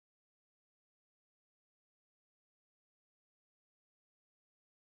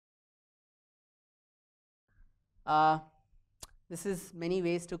This is many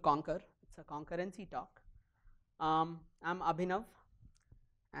ways to conquer. It's a concurrency talk. I'm Abhinav,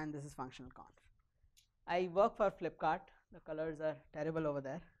 and this is functional conf. I work for Flipkart. The colors are terrible over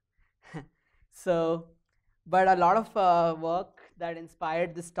there. But a lot of work that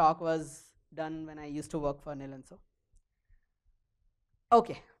inspired this talk was done when I used to work for Nil and so.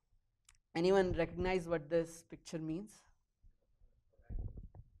 Okay. Anyone recognize what this picture means?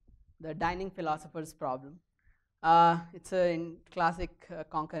 The dining philosopher's problem. It's a classic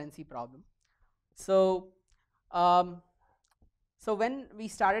concurrency problem. So when we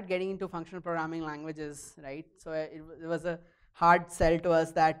started getting into functional programming languages, right? So it was a hard sell to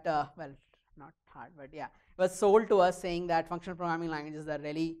us that well, not hard, but yeah, it was sold to us saying that functional programming languages are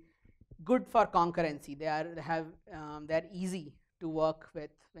really good for concurrency. They're easy to work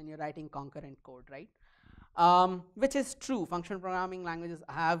with when you're writing concurrent code, right? Which is true. Functional programming languages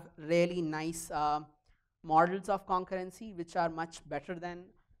have really nice models of concurrency, which are much better than,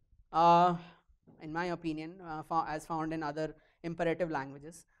 in my opinion, as found in other imperative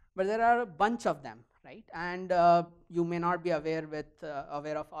languages. But there are a bunch of them, right? And you may not be aware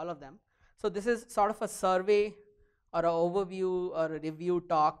of all of them. So this is sort of a survey or an overview or a review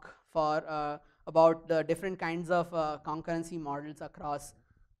talk for about the different kinds of concurrency models across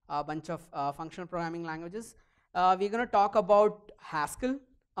a bunch of functional programming languages. We're going to talk about Haskell,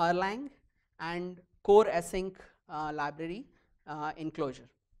 Erlang, and core.async library in Clojure,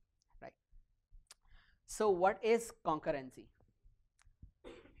 right? So what is concurrency?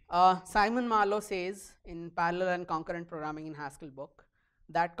 Simon Marlowe says in Parallel and Concurrent Programming in Haskell book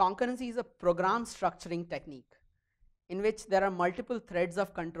that concurrency is a program structuring technique in which there are multiple threads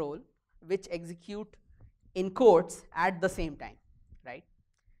of control which execute in quotes at the same time, right?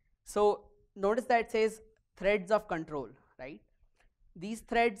 So notice that it says threads of control, right? These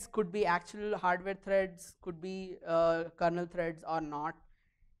threads could be actual hardware threads, could be kernel threads or not.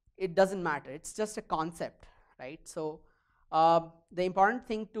 It doesn't matter. It's just a concept, right? So the important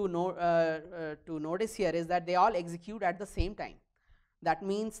thing to notice here is that they all execute at the same time. That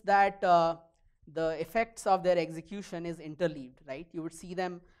means that the effects of their execution is interleaved, right? You would see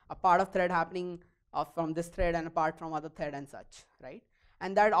them, a part of thread happening from this thread and a part from other thread and such, right?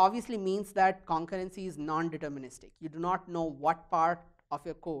 And that obviously means that concurrency is non-deterministic. You do not know what part of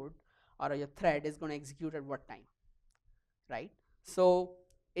your code or your thread is going to execute at what time, right? So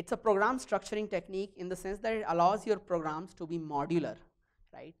it's a program structuring technique in the sense that it allows your programs to be modular,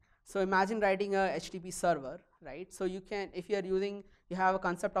 right? So imagine writing a HTTP server, right? So you can, if you have a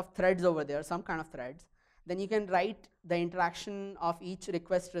concept of threads over there, some kind of threads, then you can write the interaction of each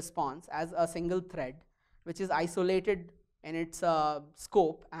request response as a single thread, which is isolated in its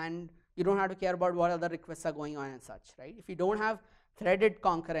scope, and you don't have to care about what other requests are going on and such, right? If you don't have threaded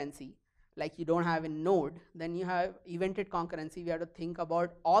concurrency, like you don't have in Node, then you have evented concurrency. We have to think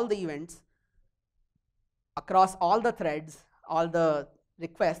about all the events across all the threads, all the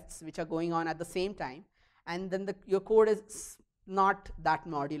requests which are going on at the same time, and then your code is not that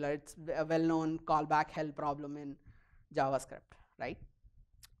modular. It's a well-known callback hell problem in JavaScript, right?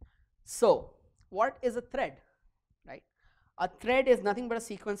 So what is a thread, right? A thread is nothing but a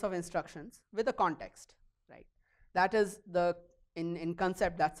sequence of instructions with a context, right? That is in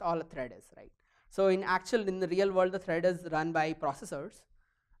concept, that's all a thread is, right? So in the real world, the thread is run by processors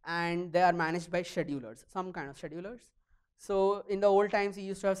and they are managed by schedulers, some kind of schedulers. So in the old times, you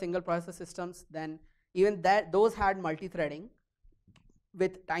used to have single processor systems, then even those had multi-threading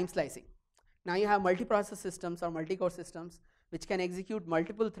with time slicing. Now you have multi-processor systems or multi-core systems which can execute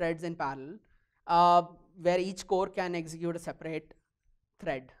multiple threads in parallel, where each core can execute a separate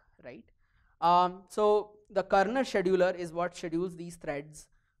thread, right? So the kernel scheduler is what schedules these threads,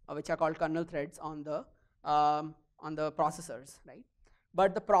 which are called kernel threads on the processors, right?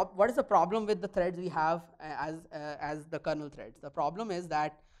 But what is the problem with the threads we have as the kernel threads? The problem is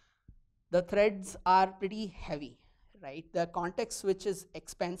that the threads are pretty heavy, right? The context switch is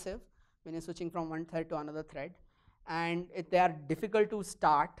expensive when you're switching from one thread to another thread, and they are difficult to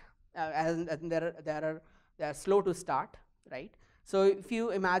start, and they are slow to start, right? So if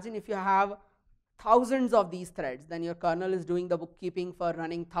you imagine, if you have thousands of these threads, then your kernel is doing the bookkeeping for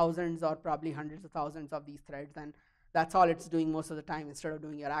running thousands or probably hundreds of thousands of these threads, and that's all it's doing most of the time instead of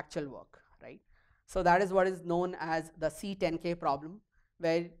doing your actual work, right? So that is what is known as the C10K problem,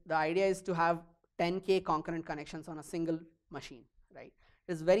 where the idea is to have 10K concurrent connections on a single machine, right?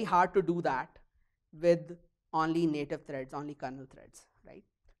 It's very hard to do that with only native threads, only kernel threads, right?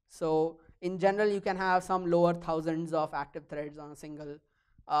 So in general, you can have some lower thousands of active threads on a single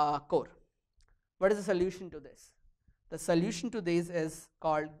core. What is the solution to this? The solution to this is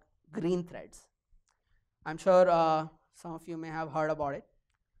called green threads. I'm sure some of you may have heard about it.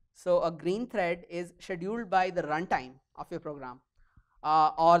 So a green thread is scheduled by the runtime of your program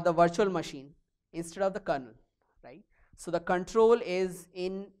or the virtual machine instead of the kernel, right? So the control is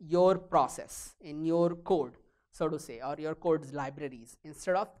in your process, in your code, so to say, or your code's libraries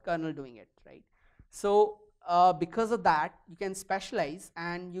instead of kernel doing it, right? So because of that, you can specialize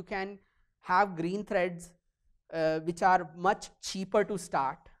and you can have green threads which are much cheaper to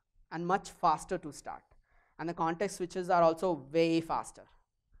start and much faster to start, and the context switches are also way faster.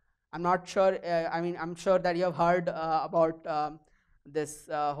 I'm not sure, I'm sure that you have heard about this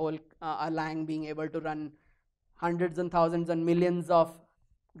whole Erlang being able to run hundreds and thousands and millions of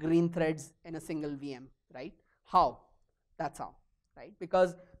green threads in a single VM, right? How? That's how, right?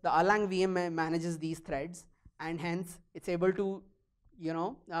 Because the Erlang VM manages these threads, and hence it's able to,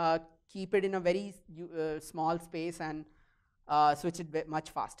 keep it in a very small space and switch it much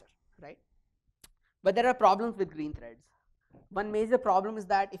faster, right? But there are problems with green threads. One major problem is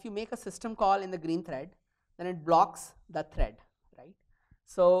that if you make a system call in the green thread, then it blocks the thread, right?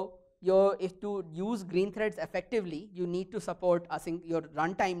 So if to use green threads effectively, you need to support your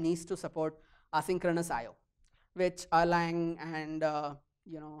runtime needs to support asynchronous I/O, which Erlang and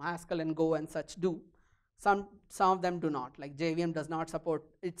Haskell and Go and such do. Some of them do not. Like JVM does not support.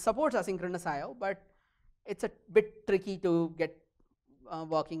 It supports asynchronous I/O, but it's a bit tricky to get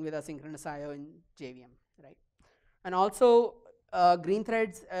working with asynchronous I/O in JVM, right? And also green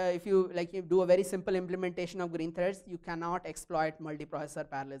threads, if you do a very simple implementation of green threads, you cannot exploit multiprocessor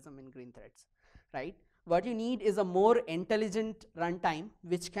parallelism in green threads, right? What you need is a more intelligent runtime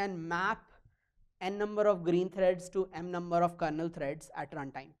which can map n number of green threads to m number of kernel threads at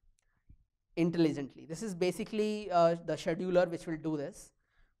runtime intelligently. This is basically the scheduler which will do this.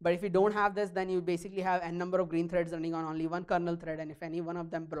 But if you don't have this, then you basically have n number of green threads running on only one kernel thread, and if any one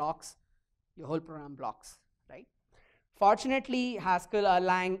of them blocks, your whole program blocks, right? Fortunately, Haskell,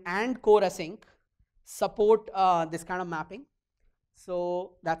 Erlang, and core.async support this kind of mapping.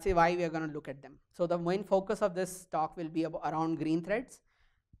 So that's why we are going to look at them. So the main focus of this talk will be around green threads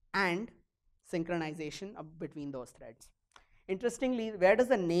and synchronization between those threads. Interestingly, where does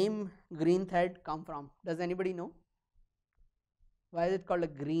the name green thread come from? Does anybody know? Why is it called a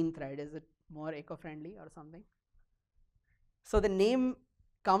green thread? Is it more eco-friendly or something? So the name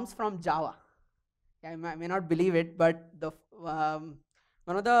comes from Java. I may not believe it, but one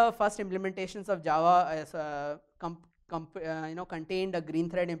of the first implementations of Java is, contained a green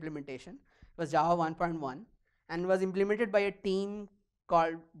thread implementation. It was Java 1.1 and was implemented by a team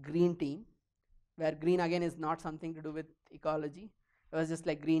called Green Team, where green again is not something to do with ecology. It was just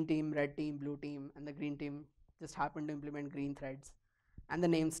like green team, red team, blue team, and the green team just happened to implement green threads, and the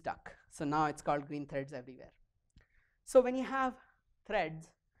name stuck. So now it's called green threads everywhere. So when you have threads,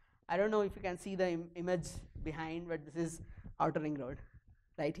 I don't know if you can see the image behind, but this is Outer Ring Road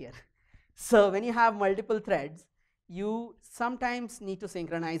right here. So when you have multiple threads, you sometimes need to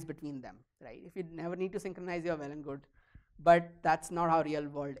synchronize between them, right? If you never need to synchronize, you're well and good. But that's not how real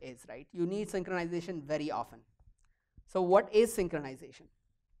world is, right? You need synchronization very often. So what is synchronization?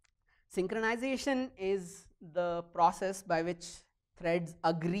 Synchronization is the process by which threads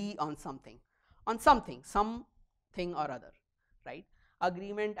agree on something or other, right?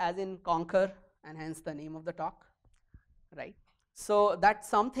 Agreement as in Concur, and hence the name of the talk, right? So that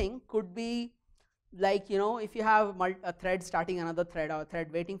something could be like, if you have a thread starting another thread or a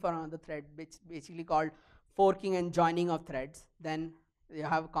thread waiting for another thread, which basically called forking and joining of threads, then you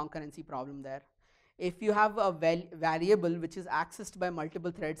have a concurrency problem there. If you have a variable which is accessed by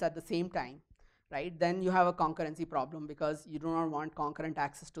multiple threads at the same time, right, then you have a concurrency problem because you do not want concurrent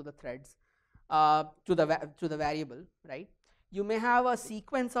access to the threads, to the variable, right? You may have a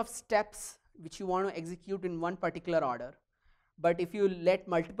sequence of steps which you want to execute in one particular order, but if you let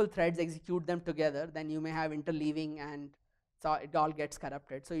multiple threads execute them together, then you may have interleaving and so it all gets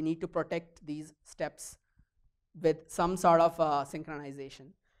corrupted. So you need to protect these steps with some sort of synchronization.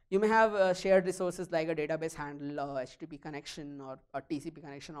 You may have shared resources like a database handle or HTTP connection or a TCP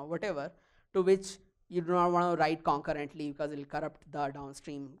connection or whatever, to which you do not want to write concurrently because it will corrupt the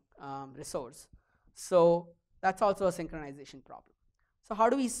downstream resource. So that's also a synchronization problem. So how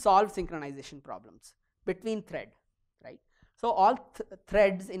do we solve synchronization problems between thread, right? So all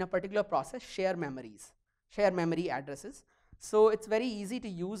threads in a particular process share memories, share memory addresses. So it's very easy to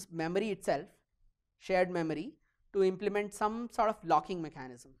use memory itself, shared memory, to implement some sort of locking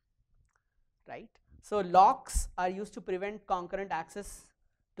mechanism, right? So locks are used to prevent concurrent access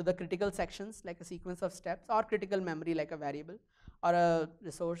to the critical sections like a sequence of steps, or critical memory like a variable or a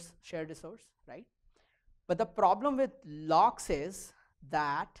resource, shared resource, right? But the problem with locks is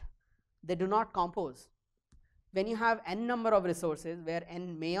that they do not compose. when you have n number of resources where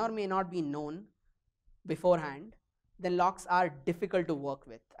n may or may not be known beforehand, then locks are difficult to work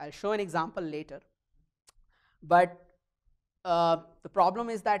with. I'll show an example later. But the problem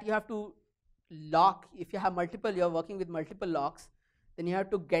is that you have to lock, if you have multiple, you're working with multiple locks, then you have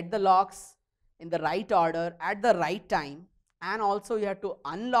to get the locks in the right order at the right time, and also you have to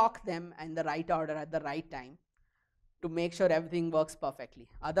unlock them in the right order at the right time to make sure everything works perfectly.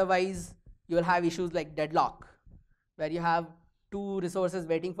 Otherwise, you will have issues like deadlock, where you have two resources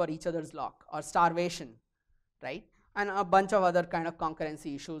waiting for each other's lock, or starvation, right? And a bunch of other kind of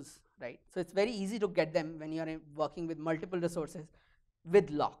concurrency issues, right? So it's very easy to get them when you're working with multiple resources with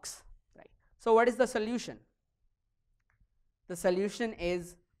locks, right? So what is the solution? The solution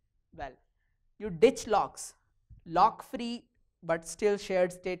is, well, you ditch locks, lock-free but still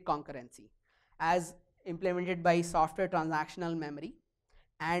shared state concurrency, as implemented by software transactional memory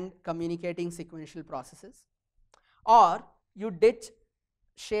and communicating sequential processes. Or you ditch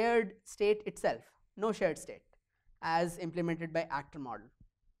shared state itself, no shared state, as implemented by actor model,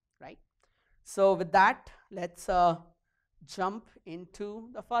 right? So with that, let's jump into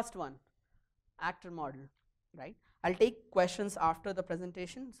the first one, actor model, right? I'll take questions after the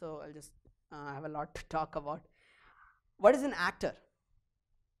presentation, so I'll just have a lot to talk about. What is an actor?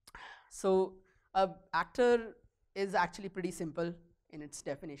 So an actor is actually pretty simple in its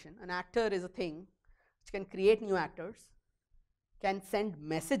definition. An actor is a thing which can create new actors, can send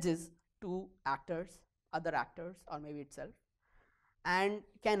messages to actors, other actors, or maybe itself, and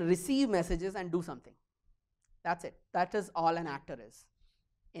can receive messages and do something. That's it. That is all an actor is,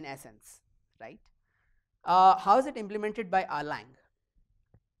 in essence, right? How is it implemented by Erlang?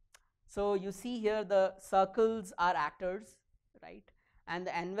 So you see here the circles are actors, right? And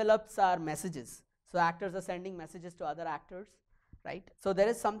the envelopes are messages. So actors are sending messages to other actors, right? So there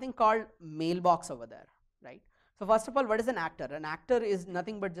is something called mailbox over there, right? So first of all, what is an actor? An actor is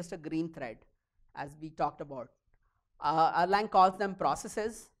nothing but just a green thread, as we talked about. Erlang calls them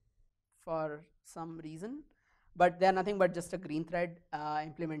processes for some reason, but they are nothing but just a green thread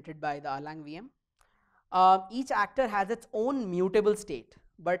implemented by the Erlang VM. Each actor has its own mutable state,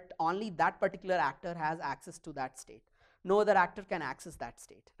 but only that particular actor has access to that state. No other actor can access that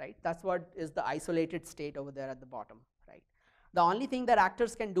state, right? That's what is the isolated state over there at the bottom, right? The only thing that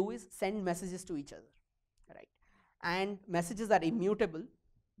actors can do is send messages to each other, right? And messages are immutable.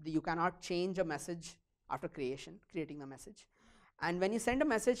 You cannot change a message after creating the message. And when you send a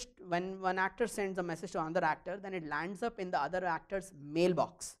message, when one actor sends a message to another actor, then it lands up in the other actor's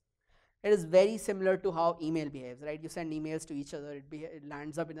mailbox. It is very similar to how email behaves, right? You send emails to each other, it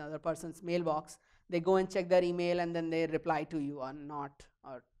lands up in the other person's mailbox. They go and check their email and then they reply to you or not,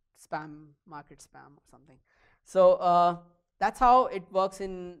 or spam, market spam or something. So that's how it works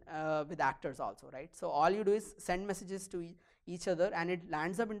in with actors also, right? So all you do is send messages to each other and it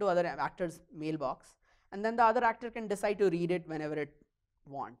lands up into other actors' mailbox, and then the other actor can decide to read it whenever it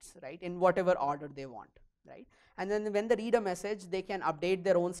wants, right? In whatever order they want, right? And then when they read a message, they can update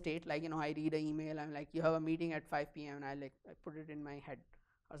their own state, like, I read an email, I'm like, you have a meeting at 5 p.m. and I put it in my head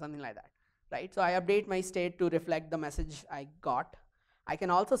or something like that, right? So I update my state to reflect the message I got. I can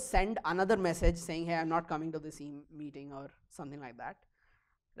also send another message saying, hey, I'm not coming to this meeting or something like that,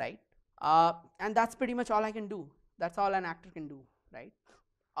 right? And that's pretty much all I can do. That's all an actor can do, right?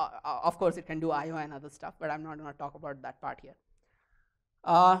 Of course, it can do I/O and other stuff, but I'm not going to talk about that part here.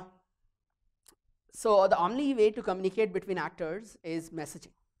 So the only way to communicate between actors is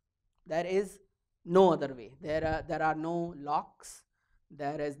messaging. There is no other way. There are no locks.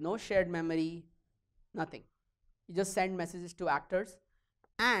 There is no shared memory, nothing. You just send messages to actors,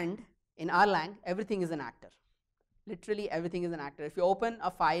 and in Erlang, everything is an actor. Literally everything is an actor. If you open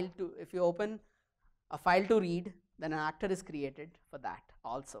a file to read, then an actor is created for that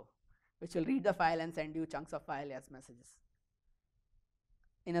also, which will read the file and send you chunks of file as messages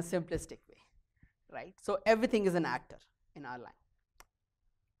in a simplistic way, right? So everything is an actor in Erlang.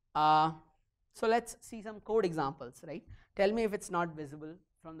 So let's see some code examples, right? Tell me if it's not visible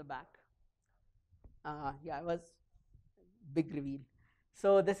from the back. Yeah, it was big reveal.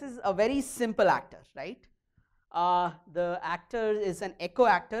 So this is a very simple actor, right? The actor is an echo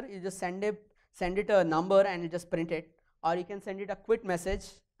actor. You just send it a number and you just print it, or you can send it a quit message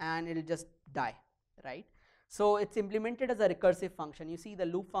and it'll just die, right? So it's implemented as a recursive function. You see the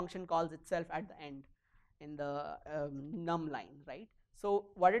loop function calls itself at the end in the num line, right? So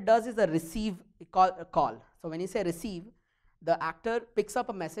what it does is a receive call. So when you say receive, the actor picks up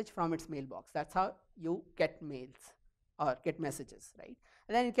a message from its mailbox. That's how you get mails or get messages, right?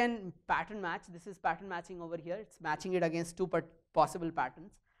 And then you can pattern match. This is pattern matching over here. It's matching it against two possible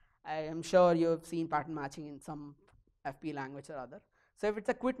patterns. I am sure you have seen pattern matching in some FP language or other. So if it's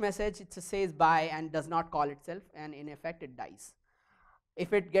a quit message, it just says bye and does not call itself, and in effect it dies.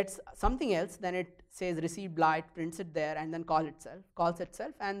 If it gets something else, then it says receive blah, it prints it there and then calls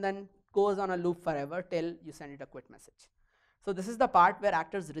itself, and then goes on a loop forever till you send it a quit message. So this is the part where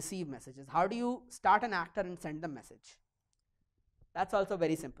actors receive messages. How do you start an actor and send the message? That's also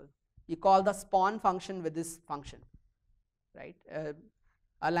very simple. You call the spawn function with this function, right?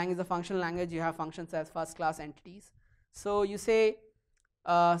 Erlang is a functional language. You have functions as first class entities. So you say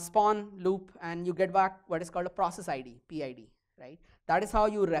spawn loop and you get back what is called a process ID, PID, right? That is how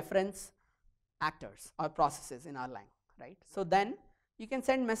you reference actors or processes in Erlang, right? So then you can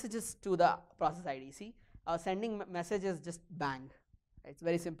send messages to the process ID. See, sending messages just bang. It's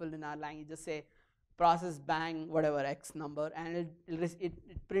very simple in Erlang. You just say process bang whatever X number, and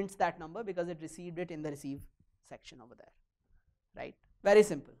it prints that number because it received it in the receive section over there, right? Very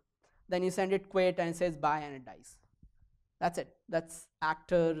simple. Then you send it quit and it says bye and it dies. That's it. That's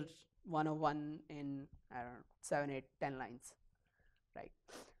actor 101 in, I don't know, 7, 8, 10 lines, right?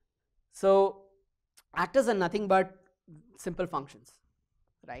 So actors are nothing but simple functions,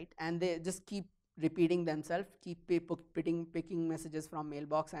 right? And they just keep repeating themselves, keep picking messages from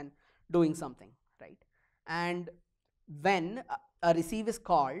mailbox and doing something, right? And when a receive is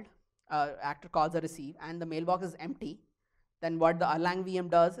called, actor calls a receive and the mailbox is empty, then what the Erlang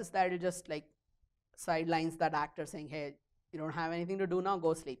VM does is that it just like sidelines that actor saying, hey, you don't have anything to do now,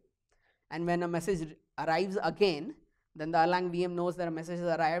 go sleep. And when a message arrives again, then the Erlang VM knows that a message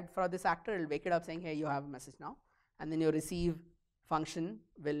has arrived for this actor, it will wake it up saying, hey, you have a message now. And then your receive function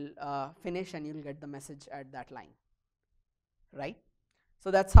will finish and you'll get the message at that line, right?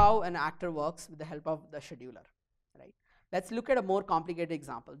 So that's how an actor works with the help of the scheduler, right? Let's look at a more complicated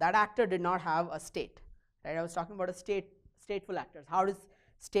example. That actor did not have a state, right? I was talking about a stateful actors. How is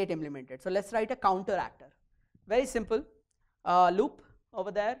state implemented? So let's write a counter actor. Very simple loop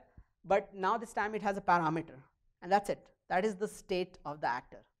over there, but now this time it has a parameter, and that's it. That is the state of the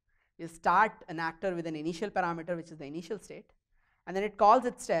actor. You start an actor with an initial parameter, which is the initial state, and then it calls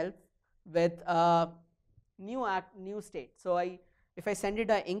itself with a new state. So if I send it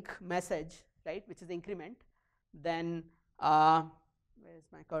a inc message, right, which is increment, then where is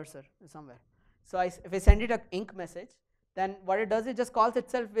my cursor? It's somewhere. So if I send it a inc message, then what it does, it just calls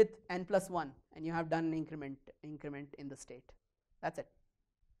itself with n+1, and you have done an increment in the state. That's it.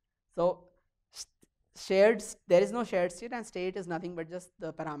 So there is no shared state, and state is nothing but just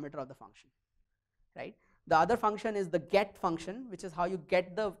the parameter of the function, right? The other function is the get function, which is how you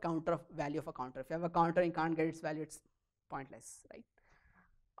get the counter value of a counter. If you have a counter and you can't get its value, it's pointless, right?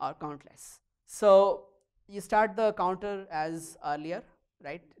 Or countless. So you start the counter as earlier,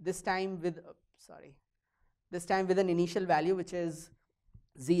 right? This time with an initial value which is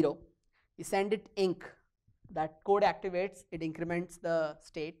 0. You send it inc. That code activates, it increments the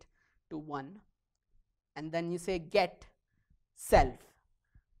state to 1. And then you say get self.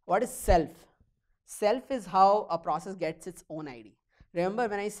 What is self? Self is how a process gets its own ID. Remember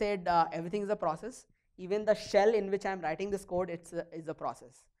when I said everything is a process? Even the shell in which I am writing this code is a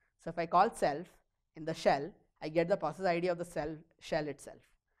process. So if I call self in the shell, I get the process ID of the shell itself.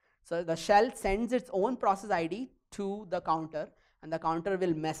 So the shell sends its own process ID to the counter, and the counter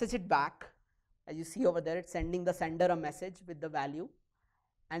will message it back. As you see over there, it's sending the sender a message with the value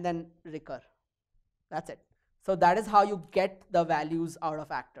and then recur. That's it. So that is how you get the values out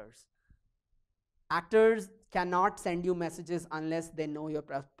of actors. Actors cannot send you messages unless they know your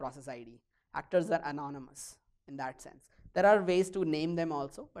process ID. Actors are anonymous in that sense. There are ways to name them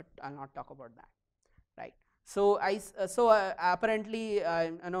also, but I'll not talk about that, right? So apparently,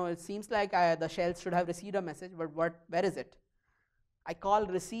 it seems like the shell should have received a message, but where is it? I call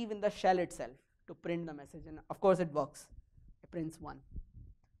receive in the shell itself to print the message, and of course it works. It prints 1.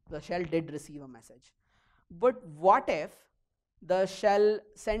 The shell did receive a message. But what if the shell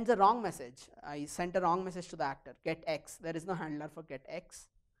sends a wrong message? I sent a wrong message to the actor, get X. There is no handler for get X.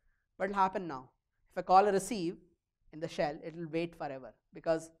 What will happen now? If I call a receive in the shell, it will wait forever,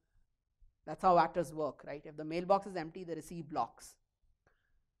 because that's how actors work, right? If the mailbox is empty, the receive blocks.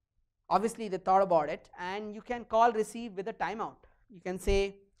 Obviously, they thought about it, and you can call receive with a timeout. You can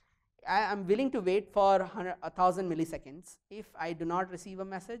say, I'm willing to wait for 1,000 milliseconds. If I do not receive a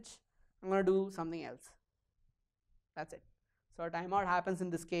message, I'm going to do something else. That's it. So a timeout happens in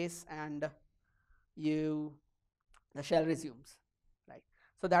this case, and the shell resumes, right?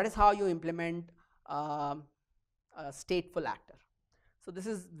 So that is how you implement a stateful actor. So this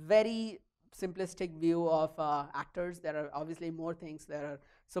is very simplistic view of actors. There are obviously more things. There are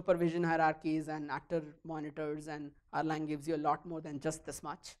supervision hierarchies and actor monitors, and Erlang gives you a lot more than just this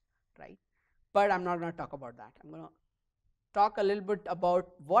much. right? But I'm not going to talk about that. I'm going to talk a little bit about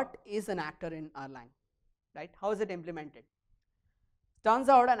what is an actor in Erlang, right? How is it implemented? Turns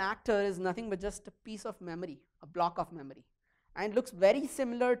out an actor is nothing but just a piece of memory, a block of memory, and it looks very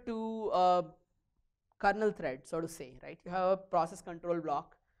similar to a kernel thread, so to say, right? You have a process control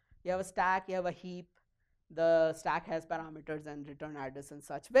block, you have a stack, you have a heap. The stack has parameters and return address and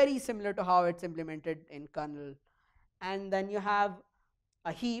such, very similar to how it's implemented in kernel. And then you have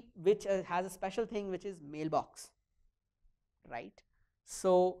a heap which has a special thing, which is mailbox, right?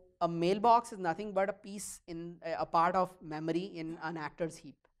 So a mailbox is nothing but a piece in a part of memory in an actor's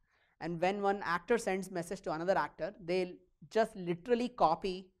heap. And when one actor sends message to another actor, they'll just literally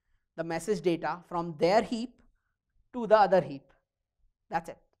copy the message data from their heap to the other heap. That's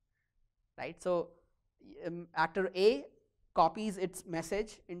it, right? So actor A copies its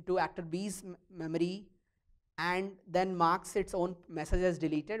message into actor B's memory and then marks its own message as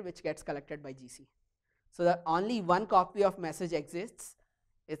deleted, which gets collected by GC. So that only one copy of message exists.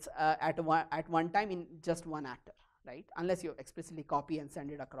 It's at one time in just one actor, right? Unless you explicitly copy and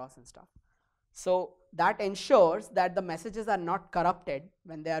send it across and stuff. So that ensures that the messages are not corrupted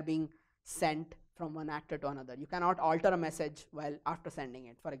when they are being sent from one actor to another. You cannot alter a message while after sending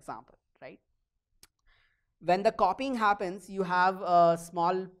it, for example, right? When the copying happens, you have a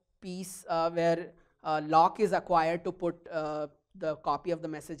small piece where lock is acquired to put the copy of the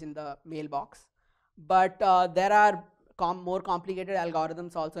message in the mailbox. But there are more complicated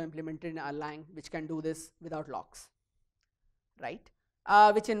algorithms also implemented in Erlang which can do this without locks, right?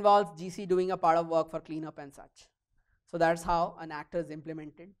 Which involves GC doing a part of work for cleanup and such. So that's how an actor is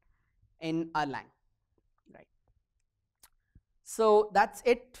implemented in Erlang, right? So that's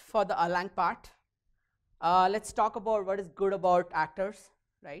it for the Erlang part. Let's talk about what is good about actors,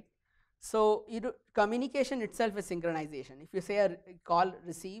 right? So communication itself is synchronization. If you say a call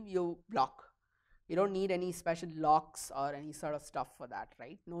receive, you block. You don't need any special locks or any sort of stuff for that,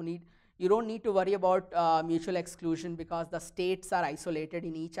 right? No need. You don't need to worry about mutual exclusion because the states are isolated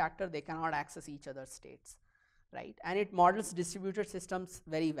in each actor. They cannot access each other's states, right? And it models distributed systems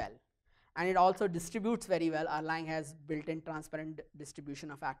very well. And it also distributes very well. Erlang has built-in transparent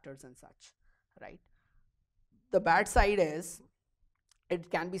distribution of actors and such, right? The bad side is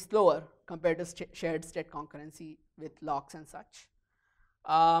it can be slower compared to shared state concurrency with locks and such.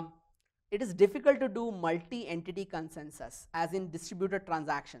 It is difficult to do multi-entity consensus, as in distributed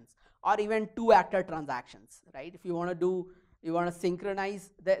transactions or even two-actor transactions, right? If you want to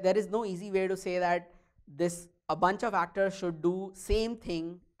synchronize, there is no easy way to say that a bunch of actors should do same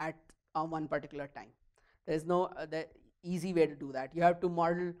thing at one particular time. There is no easy way to do that. You have to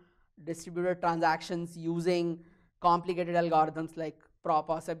model distributed transactions using complicated algorithms like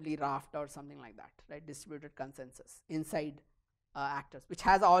possibly Raft or something like that, right? Distributed consensus inside actors, which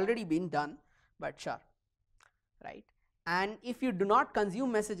has already been done, but sure, right? And if you do not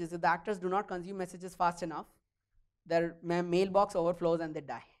consume messages, if the actors do not consume messages fast enough, their mailbox overflows and they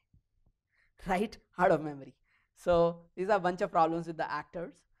die, right? Out of memory. So these are a bunch of problems with the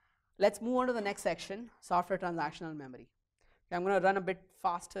actors. Let's move on to the next section, software transactional memory. Okay, I'm going to run a bit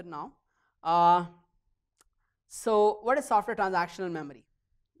faster now. So what is software transactional memory,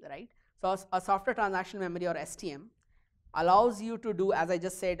 right? So a software transactional memory, or STM, allows you to do, as I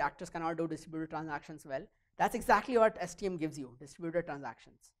just said, actors cannot do distributed transactions well. That's exactly what STM gives you, distributed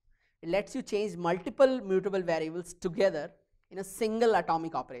transactions. It lets you change multiple mutable variables together in a single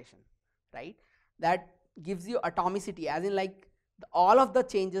atomic operation, right? That gives you atomicity, as in like all of the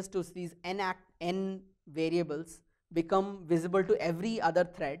changes to these n variables become visible to every other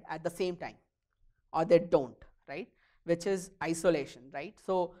thread at the same time, or they don't, right? Which is isolation, right?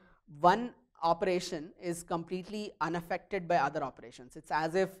 So one operation is completely unaffected by other operations. It's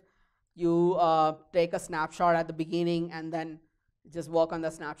as if you take a snapshot at the beginning and then just work on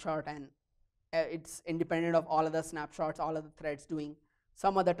the snapshot, and it's independent of all other snapshots, all other threads doing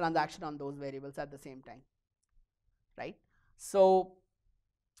some other transaction on those variables at the same time, right? So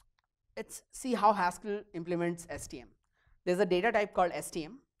let's see how Haskell implements STM. There's a data type called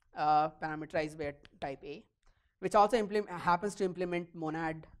STM, parameterized by type A, which also happens to implement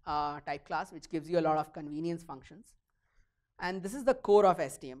monad type class, which gives you a lot of convenience functions. And this is the core of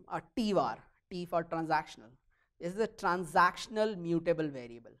STM, a TVAR, T for transactional. This is a transactional mutable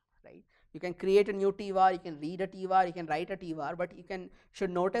variable, right? You can create a new TVAR, you can read a TVAR, you can write a TVAR, but you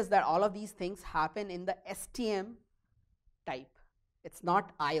should notice that all of these things happen in the STM type. It's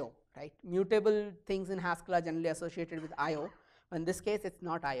not IO, right? Mutable things in Haskell are generally associated with IO. In this case, it's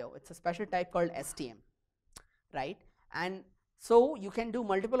not IO. It's a special type called STM, right? And so you can do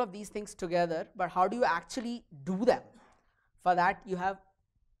multiple of these things together, but how do you actually do them? For that, you have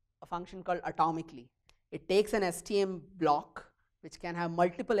a function called atomically. It takes an STM block which can have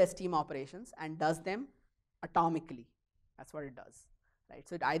multiple STM operations and does them atomically. That's what it does, right?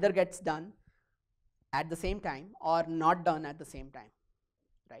 So it either gets done at the same time or not done at the same time,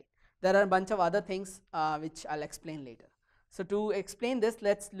 right? There are a bunch of other things which I'll explain later. So to explain this,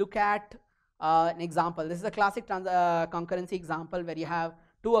 let's look at an example. This is a classic concurrency example where you have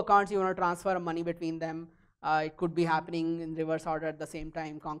two accounts, you want to transfer money between them. It could be happening in reverse order at the same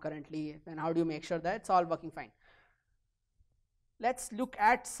time concurrently. Then how do you make sure that it's all working fine? Let's look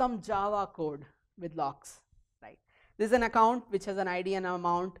at some Java code with locks, right? This is an account which has an ID and an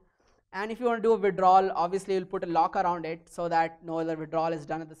amount, and if you want to do a withdrawal, obviously you'll put a lock around it so that no other withdrawal is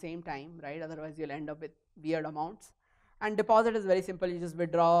done at the same time, right? Otherwise you'll end up with weird amounts. And deposit is very simple, you just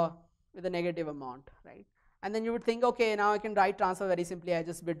withdraw with a negative amount, right? And then you would think, okay, now I can write transfer very simply. I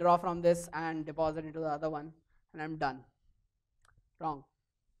just withdraw from this and deposit into the other one, and I'm done. Wrong.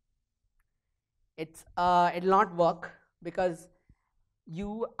 It'll not work because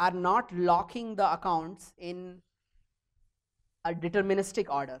you are not locking the accounts in a deterministic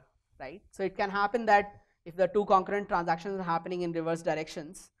order, right? So it can happen that if the two concurrent transactions are happening in reverse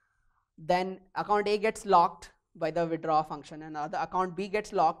directions, then account A gets locked by the withdraw function and the account B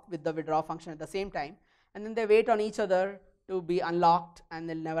gets locked with the withdraw function at the same time, and then they wait on each other to be unlocked and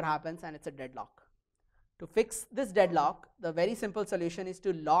it never happens and it's a deadlock. To fix this deadlock, the very simple solution is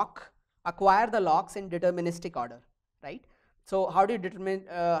to acquire the locks in deterministic order, right? So how do you determine,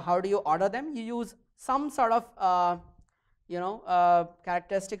 how do you order them? You use some sort of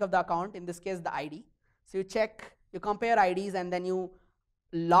characteristic of the account, in this case the ID. So you check, you compare IDs and then you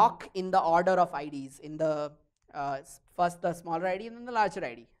lock in the order of IDs, in the first the smaller ID and then the larger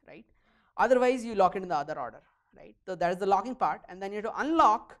ID, right? Otherwise you lock it in the other order, right? So that is the locking part, and then you have to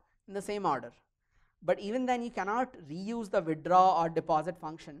unlock in the same order. But even then you cannot reuse the withdraw or deposit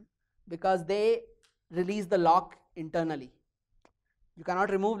function because they release the lock internally. You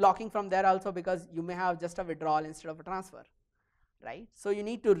cannot remove locking from there also because you may have just a withdrawal instead of a transfer, right? So you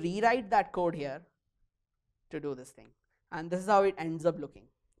need to rewrite that code here to do this thing, and this is how it ends up looking.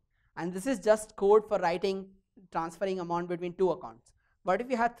 And this is just code for transferring amount between two accounts. What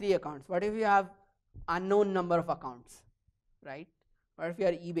if you have 3 accounts? What if you have unknown number of accounts, right? What if you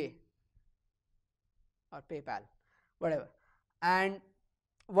are eBay or PayPal, whatever? And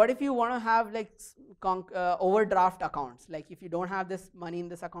what if you want to have like overdraft accounts? Like if you don't have this money in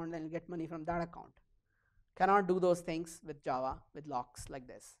this account, then you get money from that account. Cannot do those things with Java, with locks like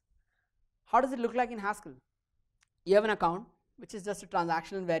this. How does it look like in Haskell? You have an account which is just a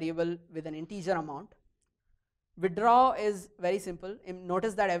transactional variable with an integer amount. Withdraw is very simple.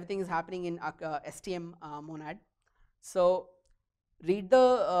 Notice that everything is happening in STM monad. So read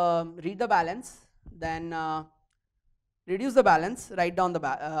the balance, then reduce the balance, write down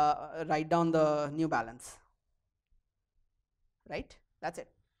the new balance, right? That's it.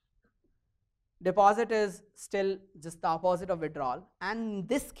 Deposit is still just the opposite of withdrawal, and in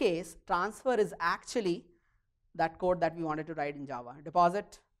this case transfer is actually that code that we wanted to write in Java.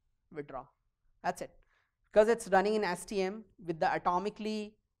 Deposit, withdraw, that's it. Because it's running in STM with the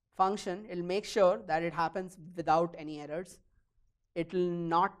atomically function, it'll make sure that it happens without any errors. It will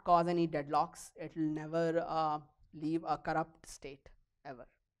not cause any deadlocks. It will never leave a corrupt state ever,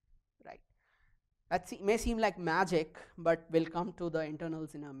 right? That may seem like magic, but we'll come to the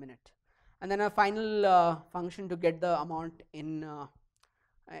internals in a minute. And then a final function to get the amount in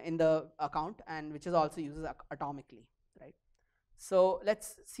the account, and which is also uses atomically, right? So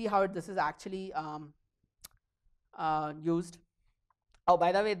let's see how this is actually used. Oh,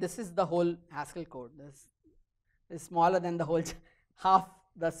 by the way, this is the whole Haskell code. This is smaller than the whole half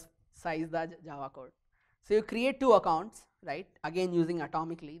the size the Java code. So you create 2 accounts, right? Again using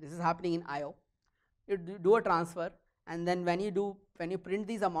atomically. This is happening in IO. You do a transfer, and then when you print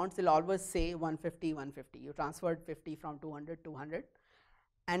these amounts, it'll always say 150, 150. You transferred 50 from 200, 200,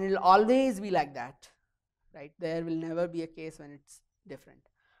 and it'll always be like that, right? There will never be a case when it's different.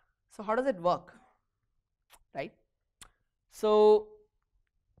 So how does it work, right? So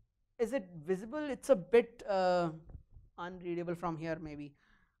is it visible? It's a bit unreadable from here maybe.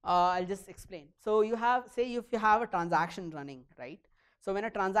 I'll just explain. So you have, say if you have a transaction running, right? So when a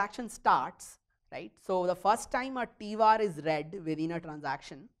transaction starts, right? So the first time a TVAR is read within a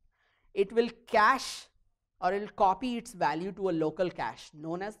transaction, it will cache or it will copy its value to a local cache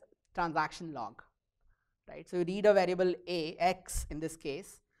known as transaction log, right? So you read a variable A, X in this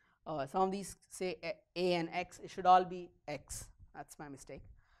case. Some of these say A and X, it should all be X. That's my mistake.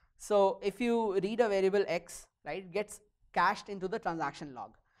 So if you read a variable X, right, it gets cached into the transaction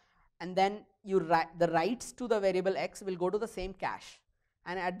log. And then the writes to the variable X will go to the same cache.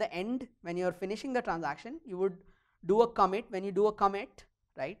 and at the end, when you're finishing the transaction, you would do a commit. When you do a commit,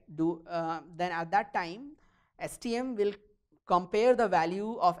 right, then at that time, STM will compare the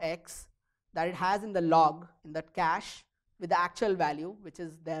value of X that it has in the log, in that cache, with the actual value which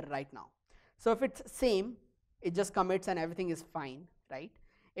is there right now. So if it's same, it just commits and everything is fine, right?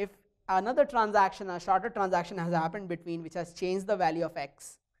 If another transaction, a shorter transaction has happened between, which has changed the value of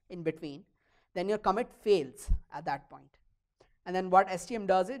X in between, then your commit fails at that point. And then what STM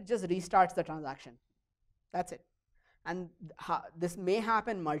does, it just restarts the transaction. That's it. And this may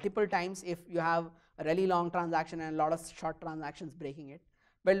happen multiple times if you have a really long transaction and a lot of short transactions breaking it,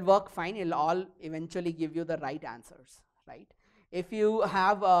 but it'll work fine. It'll all eventually give you the right answers, right? If you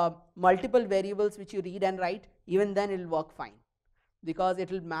have multiple variables which you read and write, even then it'll work fine, because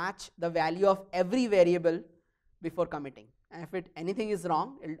it will match the value of every variable before committing. And if anything is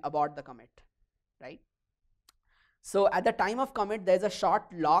wrong, it'll abort the commit, right? So at the time of commit, there's a short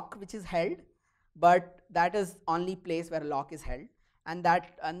lock which is held, but that is only place where a lock is held, and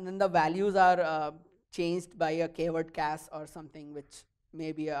then the values are changed by a keyword cache or something, which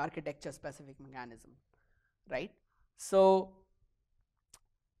may be an architecture specific mechanism, right? So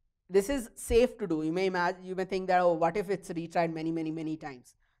this is safe to do. You may think that, oh, what if it's retried many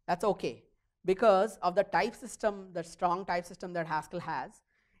times? That's okay, because of the type system, the strong type system that Haskell has.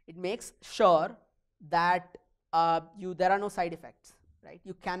 It makes sure that there are no side effects, right?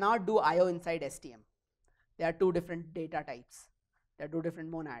 You cannot do IO inside STM. There are two different data types. There are two different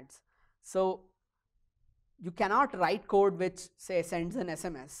monads. So you cannot write code which, say, sends an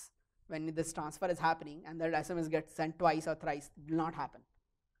SMS when this transfer is happening, and that SMS gets sent twice or thrice. It will not happen,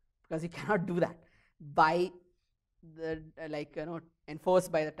 because you cannot do that by the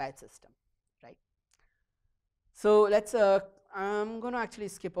enforced by the type system, right? So let's I'm going to actually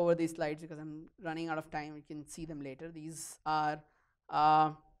skip over these slides because I'm running out of time. You can see them later. These are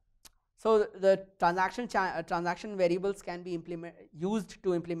so the transaction variables can be used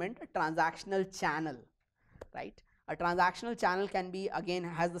to implement a transactional channel, right? A transactional channel can be, again,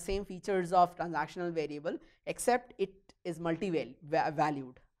 has the same features of transactional variable, except it is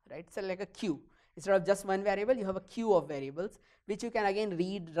multi-valued, right? So like a queue. Instead of just one variable, you have a queue of variables which you can again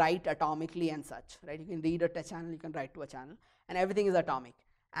read, write atomically and such, right? You can read a channel, you can write to a channel, and everything is atomic.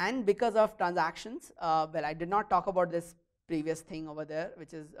 And because of transactions, well, I did not talk about this previous thing over there,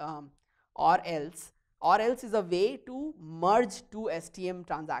 which is or else. Or else is a way to merge two STM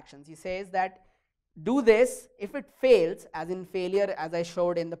transactions. He says that do this. If it fails, as in failure, as I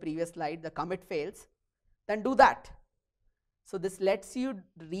showed in the previous slide, the commit fails, then do that. So this lets you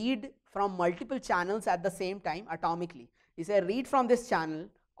read from multiple channels at the same time atomically. You say read from this channel,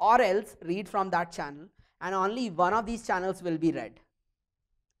 or else read from that channel, and only one of these channels will be read.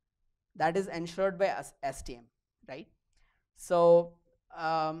 That is ensured by STM, right? So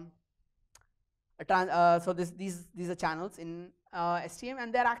so these are channels in STM,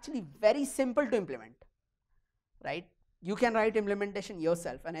 and they're actually very simple to implement, right? You can write implementation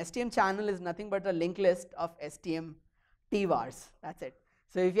yourself. An STM channel is nothing but a linked list of STM tvars. That's it.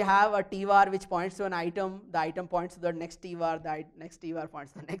 So if you have a tvar which points to an item, the item points to the next tvar, the next tvar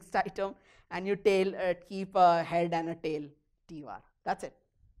points to the next item, and you keep a head and a tail tvar. That's it.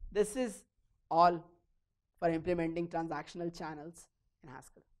 This is all for implementing transactional channels in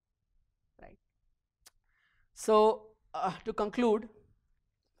Haskell, right? So to conclude,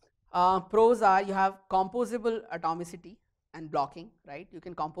 pros are you have composable atomicity and blocking, right? You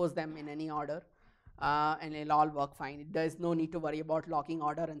can compose them in any order, and it'll all work fine. There's no need to worry about locking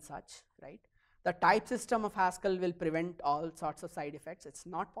order and such, right? The type system of Haskell will prevent all sorts of side effects. It's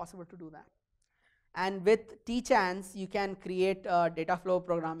not possible to do that. And with tchans, you can create data flow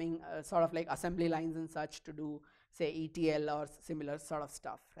programming, sort of like assembly lines and such to do, say, ETL or similar sort of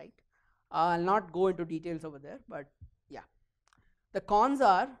stuff, right? I'll not go into details over there, but yeah. The cons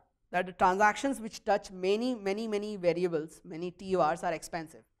are that the transactions which touch many variables, many tvars, are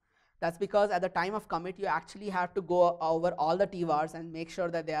expensive. That's because at the time of commit, you actually have to go over all the tvars and make sure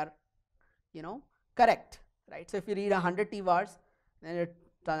that they are, correct, right? So if you read 100 tvars, then your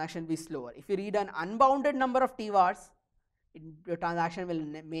transaction will be slower. If you read an unbounded number of tvars, your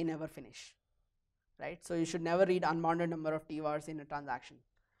transaction may never finish, right? So you should never read unbounded number of tvars in a transaction.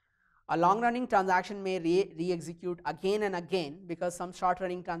 A long-running transaction may re-execute again and again because some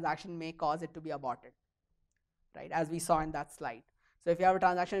short-running transaction may cause it to be aborted, right, as we saw in that slide. So if you have a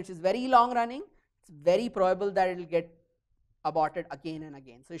transaction which is very long-running, it's very probable that it will get aborted again and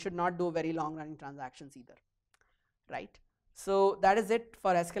again. So you should not do very long-running transactions either, right? So that is it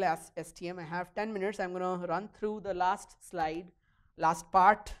for Haskell STM. I have 10 minutes. I'm going to run through the last slide, last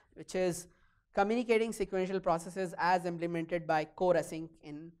part, which is communicating sequential processes as implemented by core.async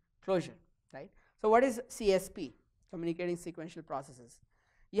in Clojure, right? So what is CSP, communicating sequential processes?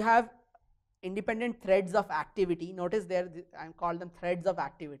 You have independent threads of activity. Notice there, I call them threads of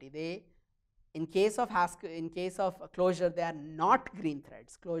activity. They, in case of Haskell, in case of Clojure, they are not green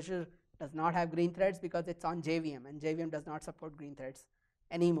threads. Clojure does not have green threads because it's on JVM, and JVM does not support green threads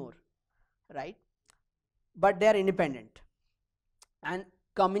anymore, right? But they are independent, and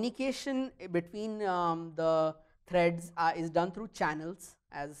communication between the threads is done through channels,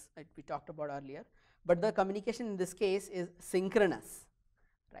 as we talked about earlier, but the communication in this case is synchronous,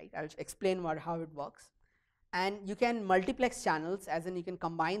 right? I'll explain how it works. And you can multiplex channels, as in you can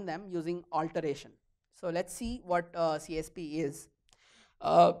combine them using alteration. So let's see what CSP is.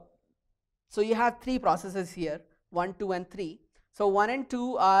 So you have three processes here, 1, 2, and 3. So 1 and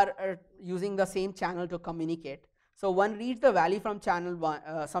 2 are using the same channel to communicate. So 1 reads the value from channel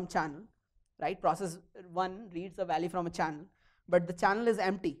 1, some channel, right? Process 1 reads the value from a channel, but the channel is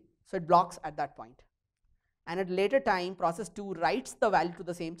empty, so it blocks at that point. And at a later time, process 2 writes the value to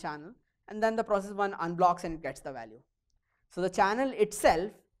the same channel, and then the process 1 unblocks and it gets the value. So the channel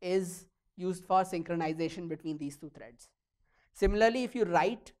itself is used for synchronization between these two threads. Similarly, if you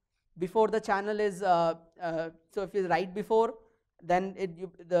write before the channel is, so if you write before, then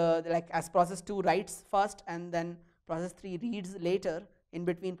like as process 2 writes first and then process 3 reads later, in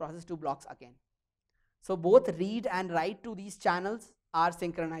between process 2 blocks again. So both read and write to these channels are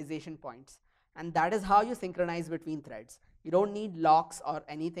synchronization points, and that is how you synchronize between threads. You don't need locks or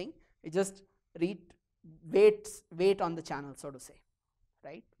anything. You just wait on the channel, so to say,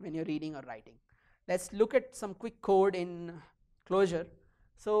 right, when you're reading or writing. Let's look at some quick code in Clojure.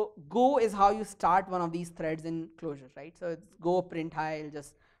 So go is how you start one of these threads in Clojure, right? So it's go print hi, it'll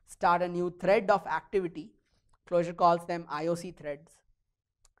just start a new thread of activity. Clojure calls them IOC threads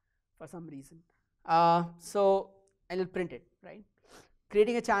for some reason. So it'll print it, right?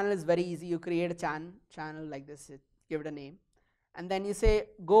 Creating a channel is very easy. You create a channel like this, give it a name, and then you say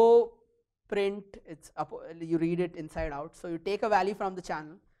go print, it's up, you read it inside out. So you take a value from the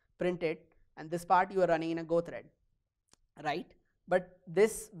channel, print it, and this part you are running in a go thread, right? But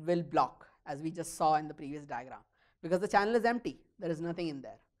this will block, as we just saw in the previous diagram, because the channel is empty, there is nothing in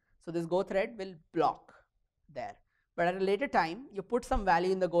there. So this go thread will block there. But at a later time, you put some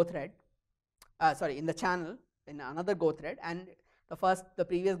value in the go thread, in the channel, in another go thread, and the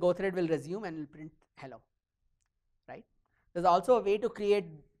previous go thread will resume and will print hello, right? There's also a way to create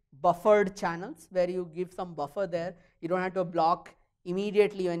buffered channels where you give some buffer there. You don't have to block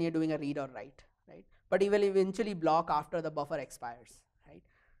immediately when you're doing a read or write, right? But you will eventually block after the buffer expires, right?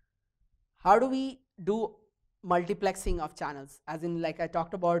 How do we do multiplexing of channels? As in, like I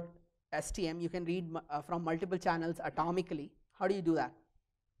talked about STM, you can read from multiple channels atomically. How do you do that?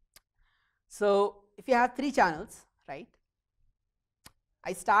 So if you have 3 channels, right,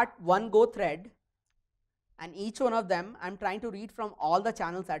 I start one go thread, and each one of them I'm trying to read from all the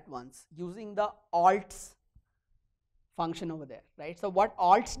channels at once using the alts function over there, right? So what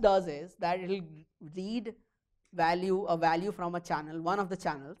alts does is that it will read a value from a channel, one of the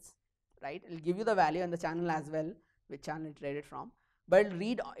channels, right? It will give you the value and the channel as well, which channel it read it from, but it will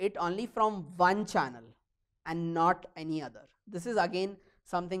read it only from one channel and not any other. This is again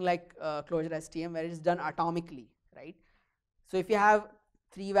something like Clojure STM, where it is done atomically, right? So if you have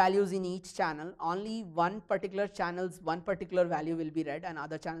 3 values in each channel, only one particular value will be read and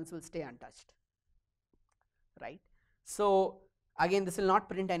other channels will stay untouched, right? So again, this will not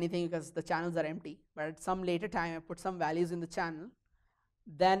print anything because the channels are empty, but at some later time I put some values in the channel,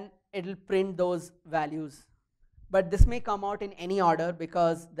 then it will print those values. But this may come out in any order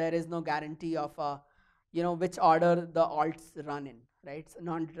because there is no guarantee of which order the alts run in, right? It's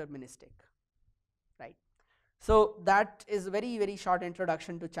non-deterministic, right? So that is a very, very short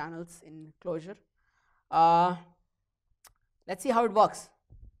introduction to channels in Clojure. Let's see how it works.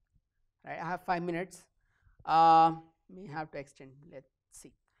 Right, I have 5 minutes. May have to extend. Let's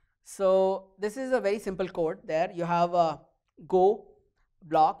see. So this is a very simple code. There you have a go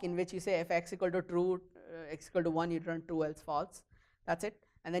block in which you say if x equal to true, x equal to 1, you return true else false. That's it.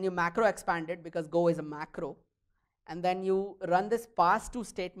 And then you macro expand it because go is a macro. And then you run this pass to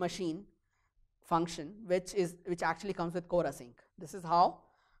state machine function, which actually comes with core.async. This is how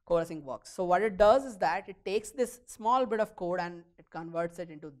core.async works. So what it does is that it takes this small bit of code and it converts it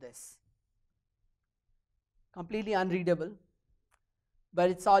into this. Completely unreadable, but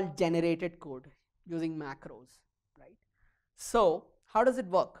it's all generated code using macros, right? So how does it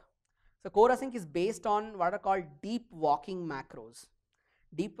work? So core.async is based on what are called deep walking macros.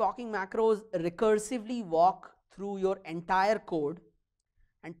 Deep walking macros recursively walk through your entire code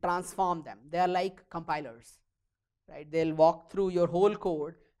and transform them. They are like compilers, right? They'll walk through your whole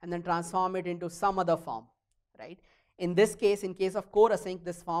code and then transform it into some other form, right? In this case, in case of core async,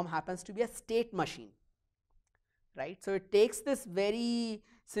 this form happens to be a state machine, right? So it takes this very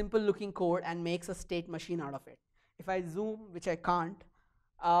simple looking code and makes a state machine out of it. If I zoom, which I can't,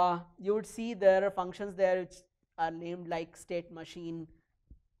 you would see there are functions there which are named like state machine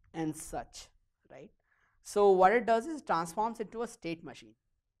and such, right? So what it does is transforms into a state machine.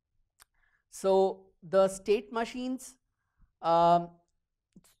 So the state machines, and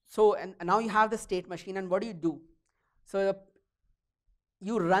now you have the state machine, and what do you do? So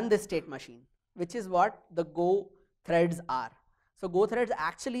you run the state machine, which is what the Go threads are. So Go threads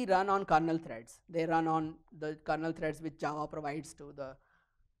actually run on kernel threads. They run on the kernel threads which Java provides to the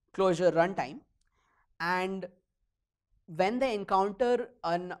Clojure runtime. And when they encounter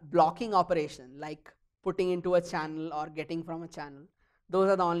a blocking operation, like putting into a channel or getting from a channel, those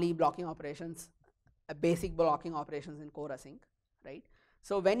are the only blocking operations, basic blocking operations in core async, right?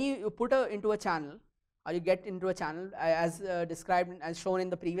 So when you put into a channel, or you get into a channel, as described, as shown in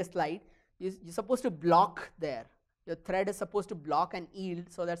the previous slide, you're supposed to block there. Your thread is supposed to block and yield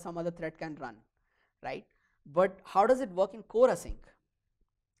so that some other thread can run, right? But how does it work in core async?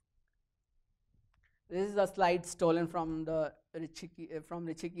 This is a slide stolen from the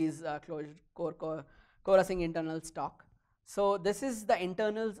Richiki's core async internals talk. So this is the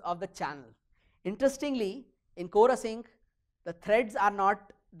internals of the channel. Interestingly, in core async, the threads are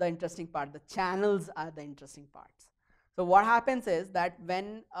not the interesting part, the channels are the interesting parts. So what happens is that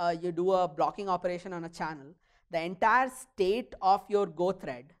when you do a blocking operation on a channel, the entire state of your Go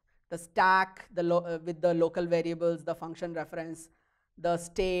thread, the stack, with the local variables, the function reference, the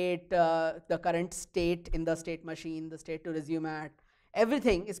state, the current state in the state machine, the state to resume at,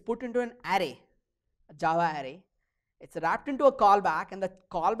 everything is put into an array, a Java array. It's wrapped into a callback, and the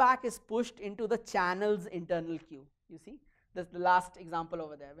callback is pushed into the channel's internal queue. You see? That's the last example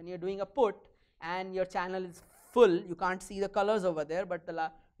over there. When you're doing a put and your channel is full, you can't see the colors over there, but the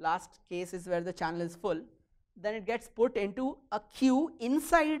last case is where the channel is full, then it gets put into a queue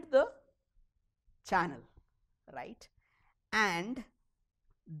inside the channel, right? And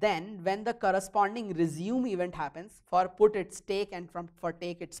then when the corresponding resume event happens, for put it's take and for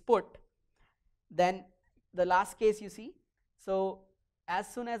take it's put, then the last case you see, so as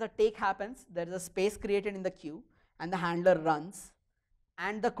soon as a take happens, there is a space created in the queue and the handler runs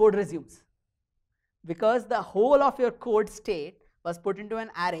and the code resumes, because the whole of your code state was put into an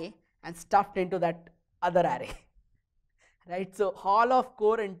array and stuffed into that other array, right? So all of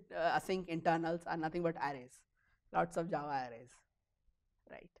core async internals are nothing but arrays, lots of Java arrays,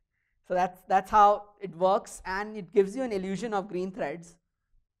 right? So that's how it works, and it gives you an illusion of green threads,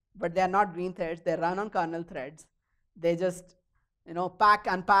 but they are not green threads. They run on kernel threads. They just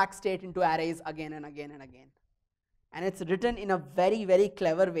unpack state into arrays again and again and again. And it's written in a very, very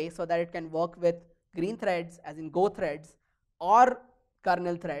clever way so that it can work with green threads, as in Go threads, or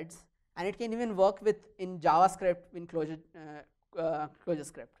kernel threads, and it can even work with in JavaScript in Clojure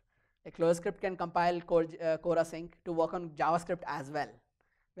script. A Clojure script can compile core async to work on JavaScript as well,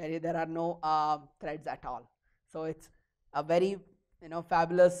 where there are no threads at all. So it's a very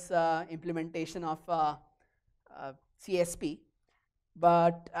fabulous implementation of CSP,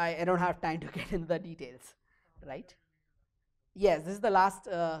 but I don't have time to get into the details, right? Yes, this is the last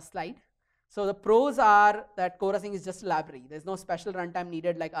slide. So the pros are that core async is just a library. There's no special runtime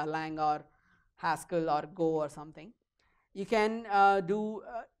needed like Erlang or Haskell or Go or something. You can do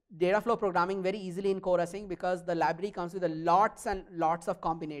data flow programming very easily in core async because the library comes with lots and lots of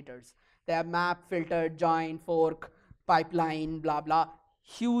combinators. They have map, filter, join, fork, pipeline, blah, blah.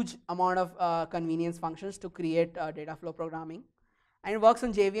 Huge amount of convenience functions to create data flow programming. And it works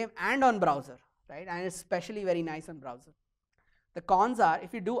on JVM and on browser, right? And it's especially very nice on browser. The cons are,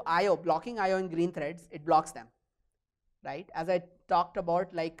 if you do IO, blocking IO in green threads, it blocks them, right? As I talked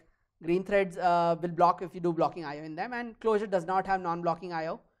about, like green threads will block if you do blocking IO in them, and Clojure does not have non-blocking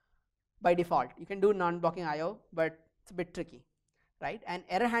IO by default. You can do non-blocking IO, but it's a bit tricky, right? And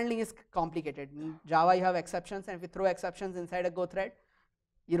error handling is complicated. In Java, you have exceptions, and if you throw exceptions inside a Go thread,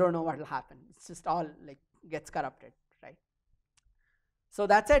 you don't know what will happen. It's just all like gets corrupted, right? So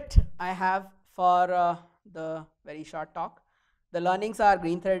that's it I have for the very short talk. The learnings are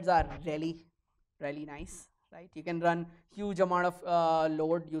green threads are really, really nice, right? You can run huge amount of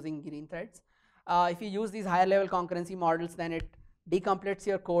load using green threads. If you use these higher level concurrency models, then it decompletes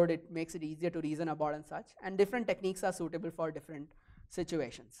your code. It makes it easier to reason about and such. And different techniques are suitable for different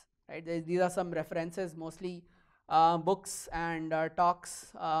situations, right? These are some references, mostly books and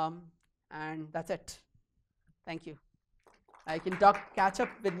talks, and that's it. Thank you. I can catch up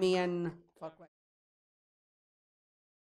with me and talk.